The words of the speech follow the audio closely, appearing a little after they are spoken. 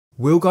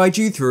We'll guide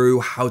you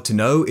through how to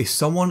know if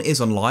someone is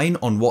online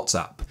on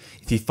WhatsApp.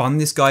 If you find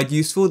this guide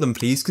useful, then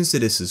please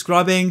consider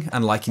subscribing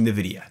and liking the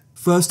video.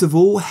 First of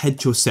all, head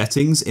to your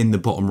settings in the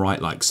bottom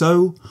right like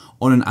so.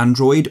 On an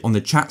Android, on the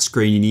chat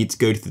screen, you need to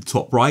go to the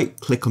top right,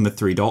 click on the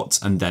three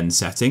dots and then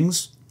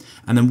settings.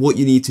 And then what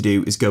you need to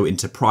do is go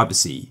into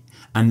privacy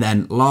and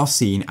then last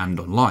seen and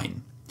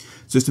online.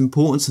 So it's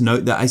important to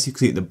note that as you can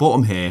see at the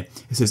bottom here,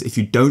 it says if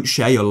you don't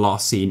share your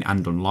last seen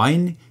and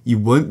online, you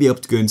won't be able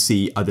to go and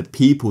see other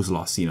people's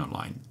last seen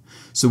online.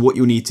 So what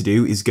you'll need to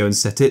do is go and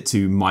set it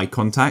to my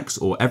contacts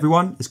or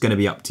everyone. It's going to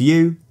be up to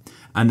you.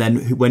 And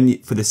then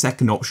for the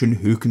second option,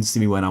 who can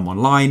see me when I'm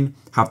online,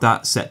 have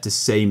that set to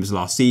same as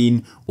last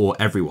seen or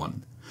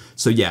everyone.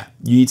 So yeah,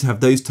 you need to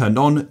have those turned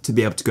on to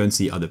be able to go and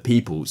see other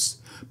people's.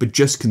 But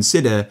just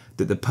consider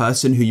that the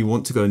person who you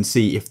want to go and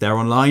see, if they're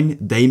online,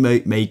 they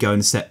may go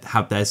and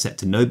have theirs set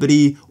to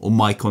nobody or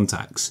my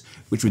contacts,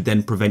 which would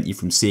then prevent you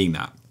from seeing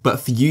that. But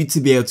for you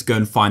to be able to go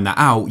and find that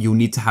out, you'll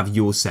need to have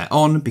yours set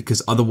on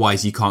because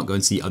otherwise you can't go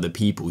and see other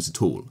people's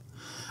at all.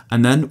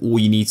 And then all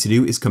you need to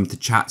do is come to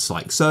chats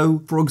like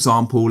so. For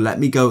example, let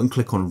me go and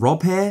click on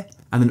Rob here.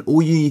 And then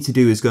all you need to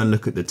do is go and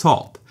look at the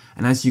top.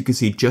 And as you can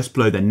see just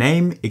below their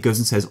name, it goes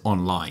and says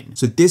online.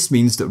 So this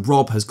means that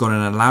Rob has gone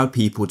and allowed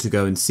people to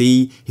go and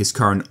see his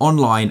current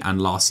online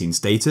and last seen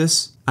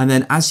status. And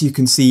then as you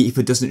can see, if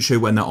it doesn't show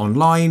when they're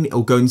online,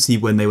 it'll go and see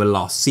when they were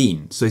last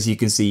seen. So as you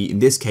can see, in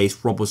this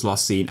case, Rob was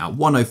last seen at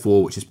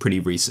 1:04, which is pretty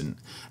recent.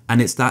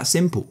 And it's that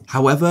simple.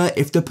 However,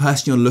 if the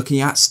person you're looking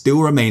at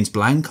still remains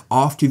blank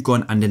after you've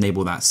gone and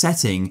enabled that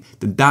setting,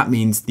 then that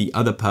means the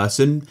other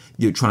person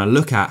you're trying to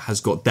look at has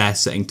got their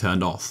setting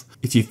turned off.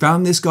 If you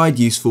found this guide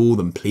useful,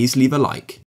 then please leave a like.